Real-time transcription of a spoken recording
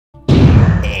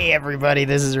Hey everybody,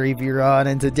 this is ReapeeRon,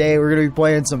 and today we're going to be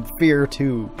playing some F.E.A.R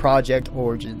 2 Project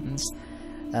Origins.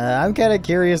 I'm kind of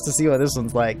curious to see what this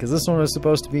one's like, because this one was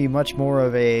supposed to be much more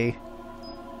of a...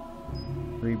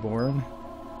 Reborn?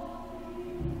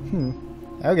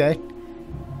 Okay.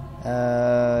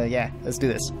 Yeah, let's do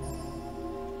this.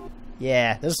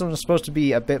 Yeah, this one was supposed to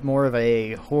be a bit more of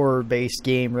a horror-based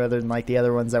game rather than like the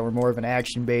other ones that were more of an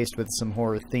action-based with some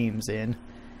horror themes in.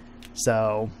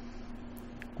 So...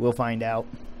 we'll find out.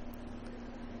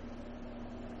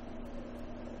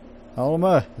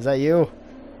 Alma, is that you?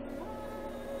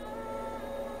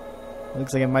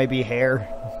 Looks like it might be F.E.A.R.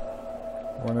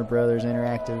 Warner Brothers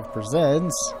Interactive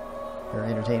presents, or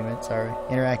Entertainment, sorry,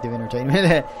 Interactive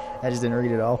Entertainment. I just didn't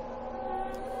read it all.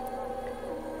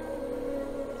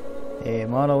 A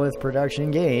monolith production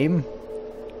game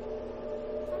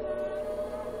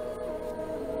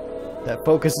that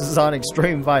focuses on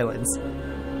extreme violence.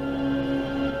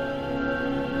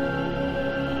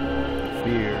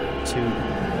 F.E.A.R 2.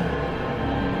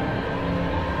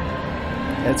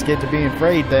 Let's get to being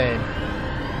afraid then.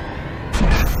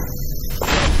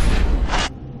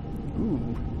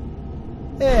 Ooh.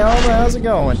 Hey Alma, how's it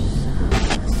going?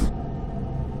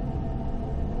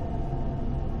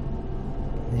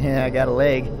 Yeah, I got a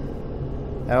leg.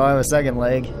 I don't have a second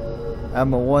leg.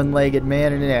 I'm a one-legged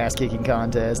man in an ass-kicking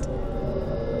contest.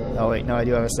 Oh wait, no, I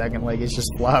do have a second leg. It's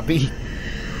just floppy.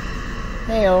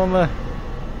 Hey Alma.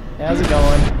 How's it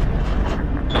going?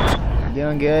 You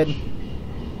doing good?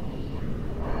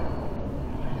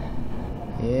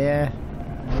 Yeah.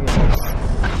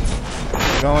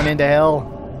 We're going into hell.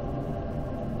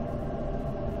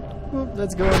 Oop,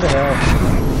 let's go into hell.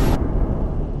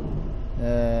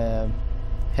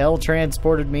 Hell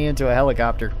transported me into a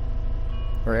helicopter.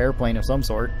 Or airplane of some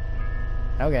sort.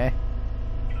 Okay.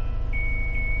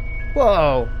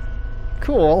 Whoa!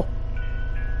 Cool.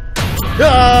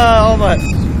 Ah, oh my...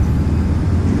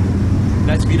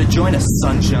 Nice of you to join us,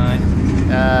 sunshine.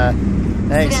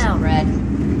 Thanks. Sit down, Red.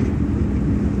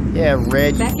 Yeah,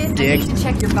 Red, Beckett, dick. I need to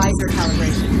check your visor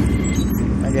calibration.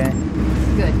 Okay.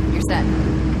 Good, you're set.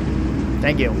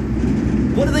 Thank you.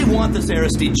 What do they want this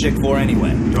RSD chick for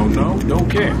anyway? Don't know, don't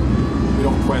care. We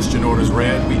don't question orders,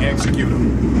 Red. We execute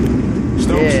them.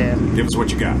 Stokes, Yeah. give us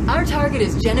what you got. Our target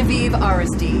is Genevieve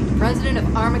RSD, president of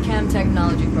Armacam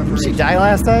Technology Corporation. Did she die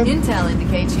last time? Intel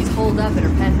indicates she's holed up at her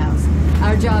penthouse.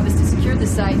 Our job is to secure the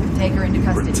site and take her into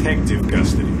custody. Protective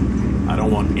custody. I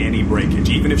don't want any breakage,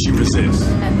 even if she resists.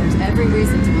 And there's every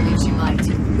reason to believe she might.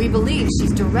 We believe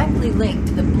she's directly linked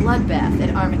to the bloodbath at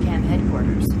Armacam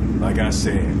headquarters. Like I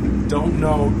said, don't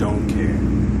know, don't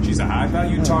care. She's a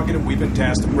high-value target and we've been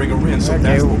tasked to bring her in, so Okay.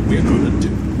 that's what we're gonna do.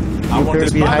 I want appear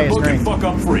this to be the by the highest book and rank. fuck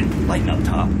up free. Lighten up,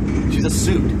 Top. She's a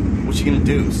suit. What's she gonna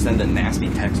do? Send a nasty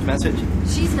text message?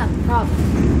 She's not the problem.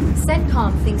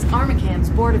 CENTCOM thinks Armacam's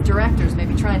board of directors may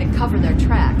be trying to cover their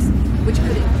tracks, which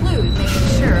could include making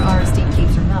sure RSD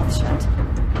keeps her mouth shut.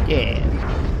 Yeah.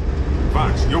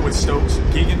 Fox, you're with Stokes.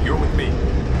 Keegan, you're with me.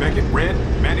 Beckett, Red,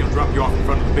 Manny will drop you off in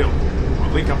front of the building. We'll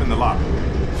link up in the lobby.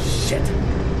 Shit.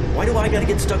 Why do I gotta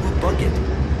get stuck with Bucket?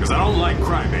 Because I don't like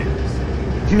crybabies.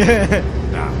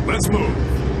 Now, let's move.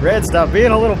 Red, stop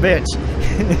being a little bitch.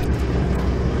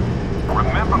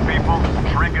 Remember, people,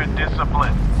 trigger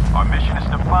discipline. Our mission is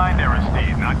to find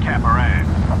RSD, not cap her ass.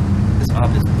 This op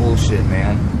is bullshit,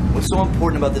 man. What's so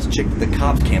important about this chick that the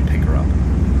cops can't pick her up?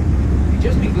 You'd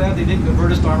just be glad they didn't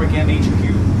convert us to Armacam HQ.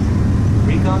 The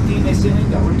recon team they sent in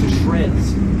got ripped to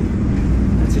shreds.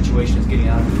 That situation is getting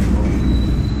out of control.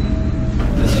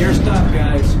 This is your stop,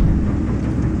 guys.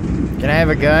 Can I have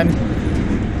a gun?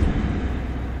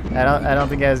 I don't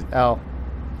think I has, oh.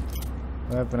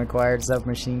 Weapon acquired,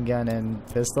 submachine gun and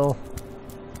pistol.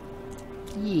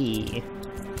 Yeah.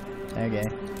 Okay.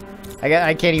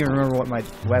 I can't even remember what my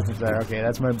weapons are. Okay,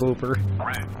 that's my booper.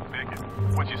 Red, Beckett,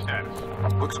 what's your status?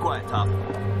 Looks quiet, Top.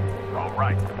 All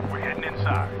right, we're heading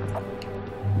inside.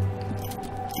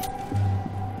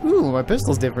 Ooh, my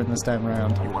pistol's different this time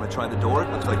around. You wanna try the door?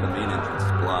 Looks like the main entrance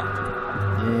is blocked.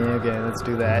 Yeah, okay, let's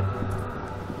do that.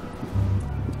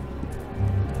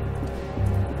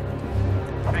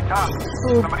 Hey, Tom,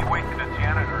 somebody wasted a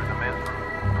janitor in the men's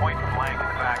room. Point blank in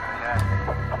the back of the head.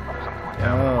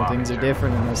 Oh, things are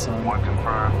different in this one. One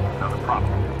confirmed, another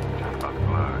problem. Just about the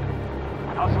blood.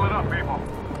 Hustle it up, people.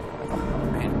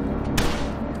 Man.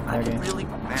 I Okay. can really...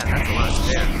 Man, that's a lot of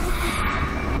stairs.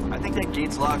 I think that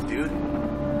gate's locked, dude.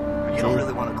 But you don't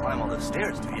really want to climb all those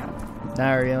stairs, do you?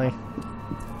 Not really.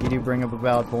 You do bring up a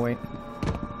valid point.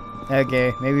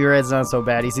 Okay, maybe Red's not so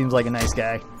bad. He seems like a nice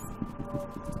guy.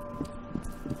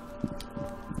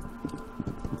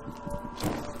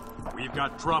 We've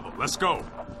got trouble. Let's go.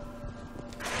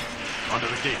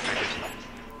 onto the gate, Beckett.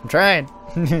 I'm trying.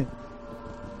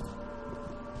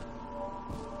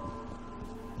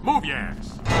 Move your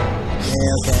ass.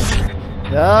 Yeah, okay.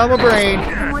 Oh, my brain.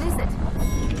 What is it?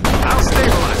 I'll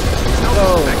stabilize it. No,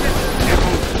 Oh. Beckett. Get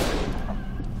moving.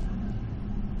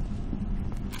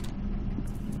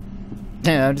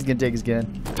 Yeah, I'm just gonna take his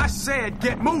gun. I said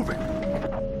get moving.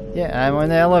 Yeah, I'm on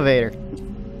the elevator.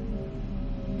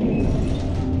 You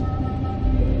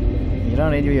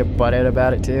don't need to be a butthead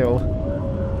about it, too.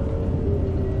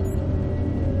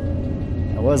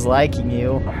 I was liking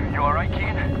you. You alright,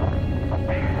 Keen? I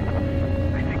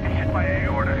think they hit my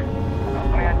aorta.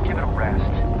 Man, give it a rest.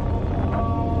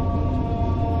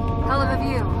 Hell of a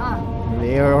view, huh?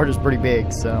 The order's pretty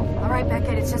big, so. All right,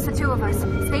 Beckett, it's just the two of us.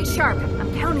 Stay sharp.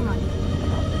 I'm counting on you.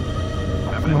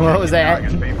 What was that?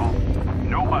 Targets, people.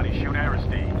 Nobody shoot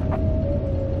Aristide.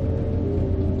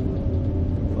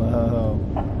 Whoa.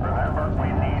 Remember, we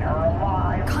need her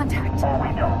alive. Contact. Or we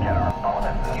don't get our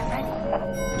bonus. Get ready.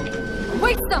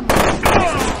 Wait them!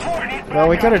 Well,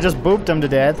 we could have just booped him to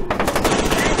death.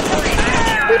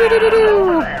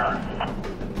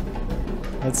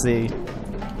 Let's see.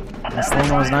 The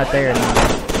slow-mo's not there anymore.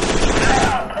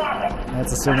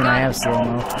 That's assuming I have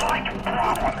slow-mo.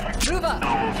 Move up!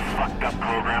 Those fucked up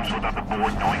programs without the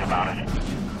board knowing about it.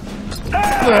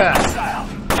 Gotta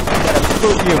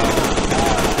boop you.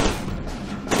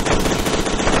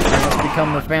 I must become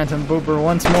the Phantom Booper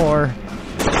once more.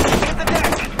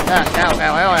 Ah, ow,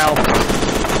 ow, ow, ow.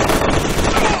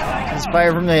 Just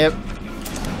fire from the hip.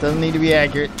 Doesn't need to be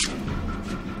accurate.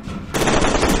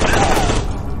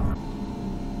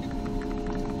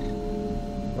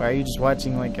 Why are you just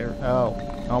watching like a... Oh,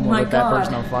 almost lit that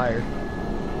person on fire.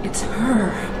 It's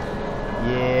her.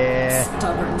 Yeah,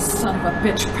 Stubborn son of a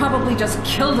bitch probably just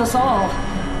killed us all.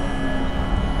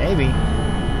 maybe.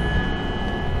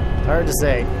 It's hard to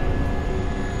say.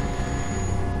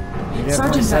 You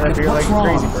definitely set up here like a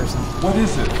crazy person. What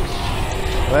is it?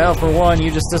 Well, for one,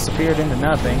 you just disappeared into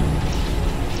nothing.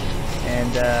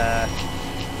 And,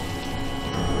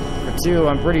 for two,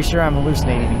 I'm pretty sure I'm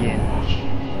hallucinating again.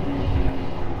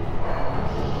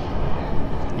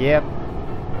 Yep.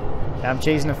 I'm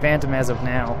chasing a phantom as of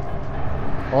now.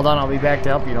 Hold on, I'll be back to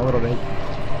help you in a little bit.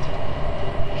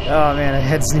 Oh man, I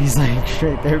had sneeze like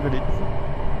right there, but it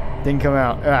didn't come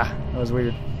out. Ah, that was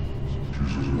weird.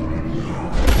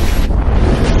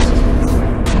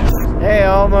 Hey,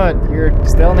 Alma, you're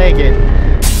still naked.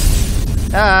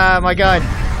 Ah, my gun.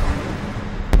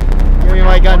 Give me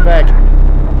my gun back.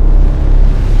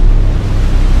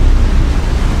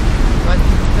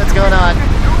 What's going on?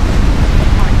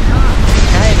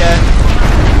 Kinda.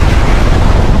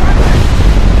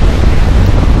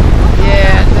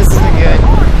 Yeah, this isn't good.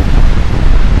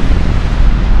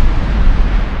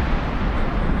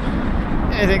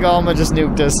 I think Alma just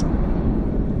nuked us.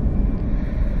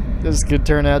 This could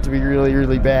turn out to be really,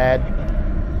 really bad.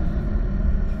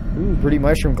 Ooh, pretty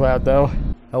mushroom cloud, though.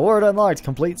 Award unlocked.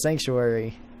 Complete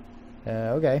sanctuary.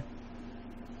 Okay.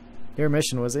 Your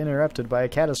mission was interrupted by a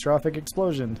catastrophic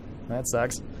explosion. That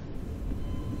sucks.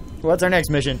 What's our next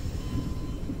mission?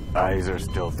 Eyes are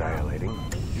still dilating.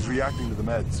 He's reacting to the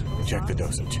meds. Check the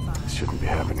dosage. This shouldn't be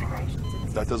happening.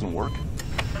 If that doesn't work,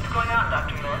 What's going on,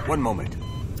 Dr. North? One moment.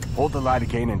 Hold the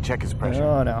lidocaine and check his pressure.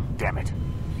 Oh no. Damn it.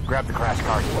 Grab the crash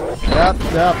cart. Yup.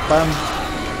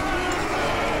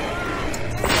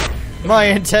 My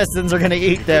intestines are gonna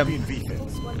eat them.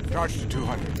 Charge to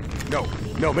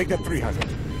 200. No, make that 300.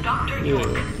 Dr.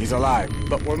 York, He's alive,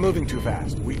 but we're moving too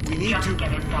fast. We need just to...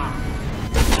 get it done.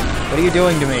 What are you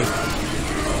doing to me?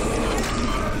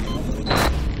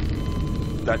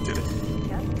 that did it.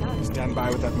 Stand by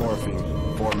with that morphine.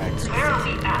 4 megs. Where are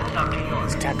we at, Dr. York?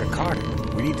 It's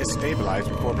tachycardia. We need to stabilize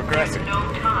before progressing. No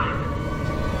time.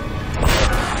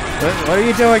 What are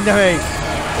you doing to me?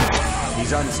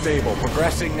 He's unstable.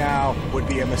 Progressing now would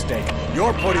be a mistake.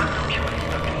 You're putting...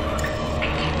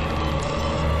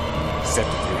 Set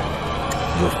to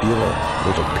 300. You'll feel a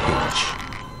little pinch.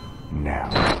 Now.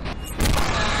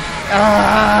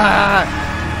 Ah!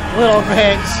 Little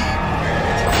bitch!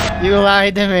 You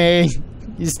lied to me.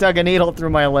 You stuck a needle through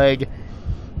my leg.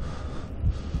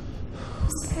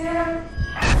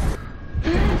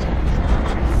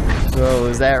 So,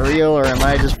 is that real or am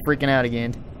I just freaking out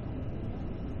again?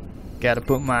 Gotta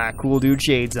put my cool dude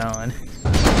shades on.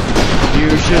 You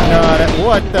should not.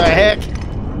 What the heck?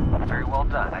 Very well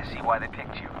done. I see why they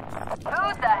picked you.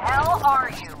 Who the hell are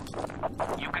you?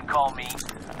 You can call me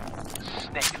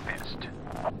Snake Fist.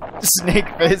 Snake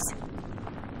Fist.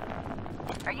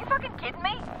 Are you fucking kidding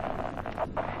me?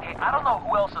 Hey, I don't know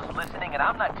who else is listening, and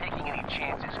I'm not taking any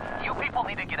chances. You people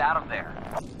need to get out of there.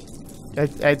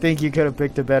 I think you could have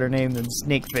picked a better name than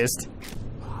Snake Fist.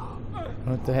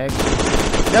 What the heck?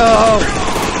 No!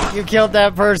 You killed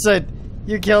that person!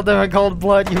 You killed them in cold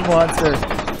blood, you monster!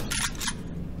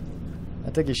 I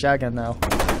took your shotgun now.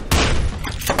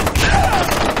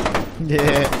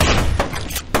 Yeah.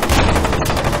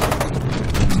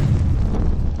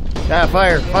 Ah,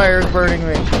 fire! Fire is burning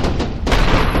me!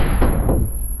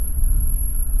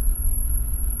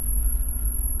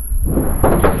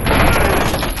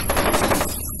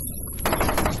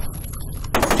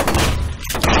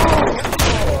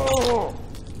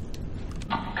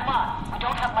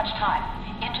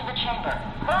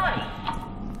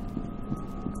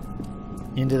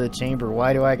 Into the chamber.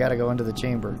 Why do I gotta go into the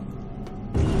chamber?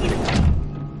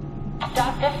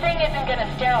 Doc, this thing isn't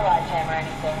gonna sterilize him or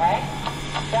anything, right?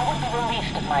 That would be the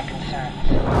least of my concerns.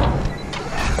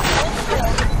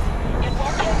 It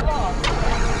won't take long.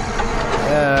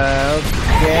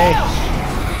 Okay.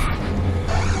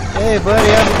 Hey, buddy,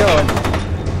 how's it going?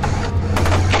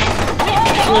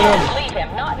 We have to leave him,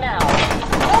 not now.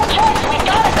 No choice, we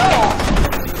gotta go.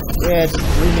 Yeah, just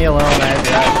leave me alone.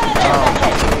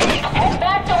 Head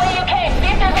back the way you came. See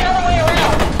if there's another way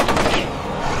around.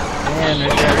 Man, I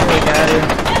really got him.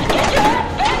 Just get your ass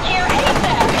back here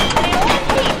ASAP. And you won't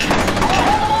speak.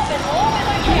 I'll hold him up as long as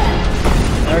I can.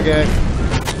 Okay.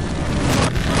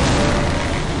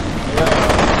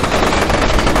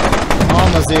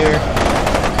 Almost here.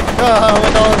 Oh,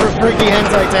 with all of her freaky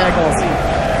hentai tentacles.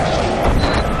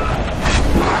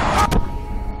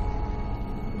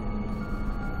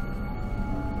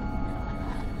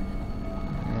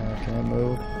 Can I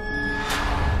move?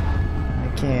 I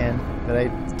can, but I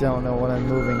don't know what I'm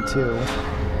moving to.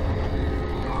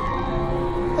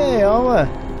 Hey, Alma.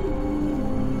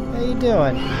 How you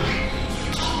doing?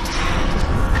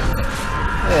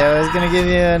 Hey, I was gonna give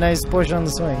you a nice push on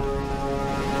the swing.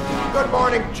 Good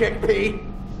morning, Chickpea.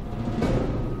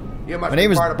 You must My name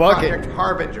be is part of Bucket. Project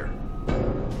Harbinger.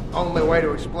 Only way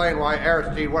to explain why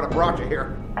Aristide would have brought you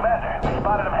here. Commander, we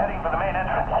spotted him heading for the main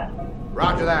entrance.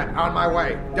 Roger that. On my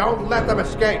way. Don't let them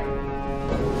escape.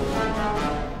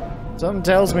 Something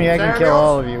tells me I can kill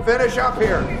all of you. Finish up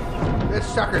here. This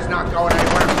sucker's not going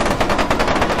anywhere.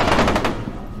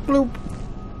 Bloop.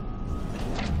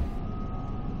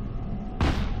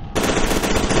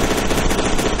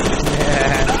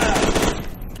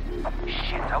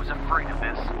 Shit, I was afraid of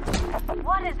this.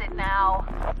 What is it now?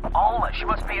 Alma, she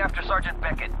must be after Sergeant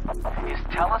Beckett. His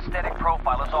telesthetic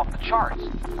profile is off the charts.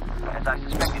 As I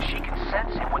suspected, she can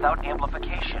sense him without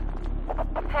amplification.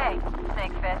 Hey,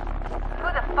 Snake Fist. Who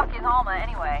the fuck is Alma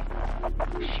anyway?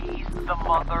 She's the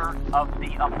mother of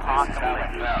the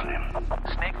apocalypse.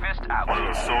 Snake Fist out. One of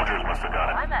those soldiers must have got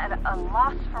it. I'm at a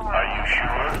loss for words. Are you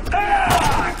sure?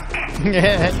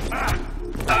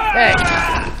 Hey!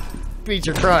 Beat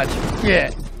your crotch. Yeah.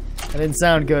 That didn't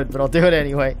sound good, but I'll do it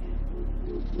anyway.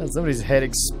 Oh, somebody's head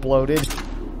exploded.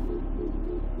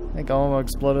 I think Alma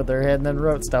exploded their head and then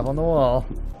wrote stuff on the wall.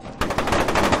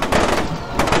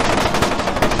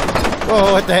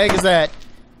 Whoa, what the heck is that?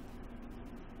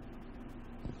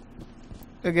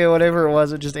 Okay, whatever it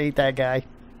was, it just ate that guy.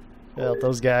 Well,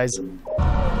 those guys.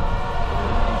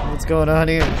 What's going on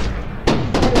here?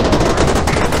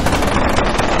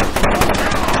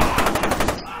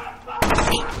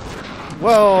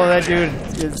 Whoa, that dude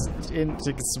is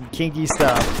into some kinky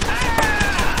stuff.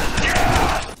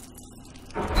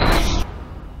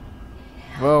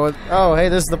 Whoa, oh, hey,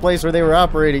 this is the place where they were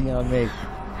operating on me.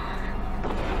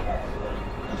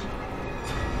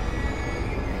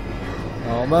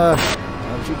 Alma,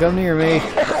 don't you come near me.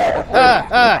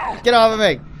 Get off of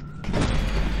me.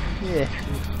 Yeah,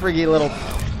 freaky little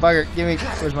bugger. Give me,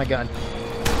 where's my gun?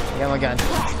 I got my gun.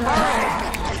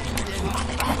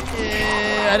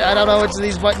 I don't know which of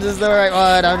these buttons is the right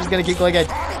one. I'm just gonna keep clicking.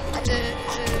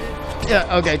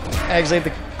 Yeah, okay. I actually have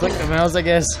to click the mouse, I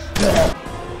guess.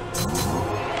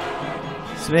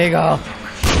 Smeagol.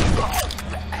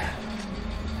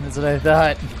 That's what I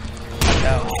thought.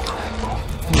 No.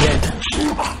 Yeah.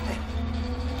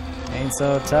 Ain't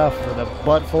so tough with a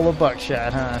butt full of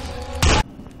buckshot, huh?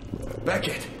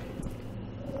 Beckett.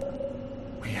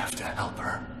 We have to help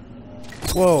her.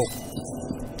 Whoa.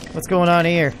 What's going on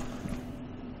here?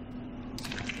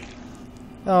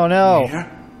 Oh no.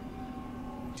 Here?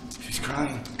 She's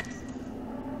crying.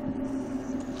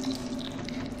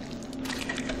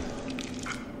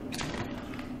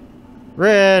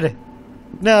 Red!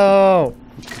 No!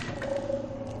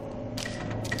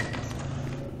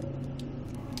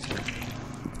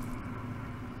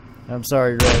 I'm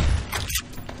sorry, Red.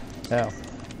 Oh.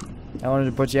 I wanted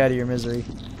to put you out of your misery.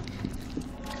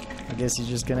 I guess you're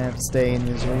just gonna have to stay in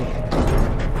misery.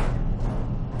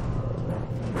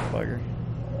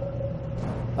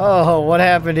 Oh, what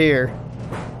happened here?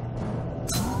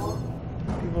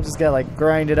 People just got like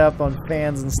grinded up on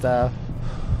fans and stuff.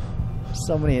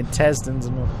 So many intestines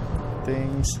and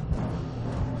things.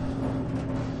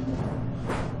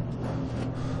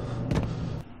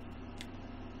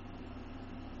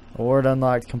 Award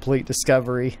unlocked, complete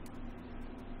discovery.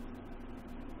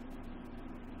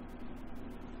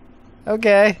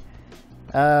 Okay.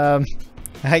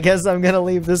 I guess I'm gonna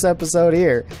leave this episode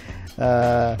here.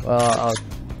 Well, I'll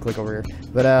click over here.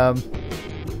 But,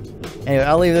 anyway,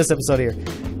 I'll leave this episode here.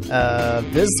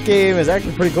 This game is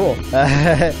actually pretty cool.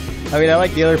 I mean, I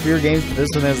like the other F.E.A.R games, but this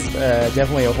one has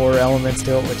definitely a horror elements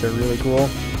to it, which are really cool.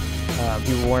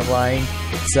 People weren't lying.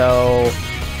 So,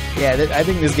 yeah, I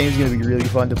think this game's going to be really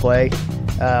fun to play.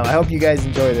 I hope you guys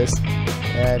enjoy this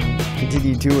and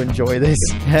continue to enjoy this.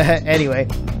 Anyway,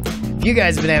 if you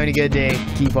guys have been having a good day,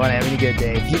 keep on having a good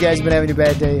day. If you guys have been having a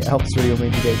bad day, I hope this video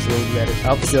made your day a little better.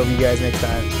 I hope to see you guys next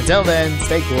time. Until then,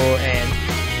 stay cool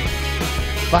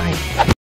and bye.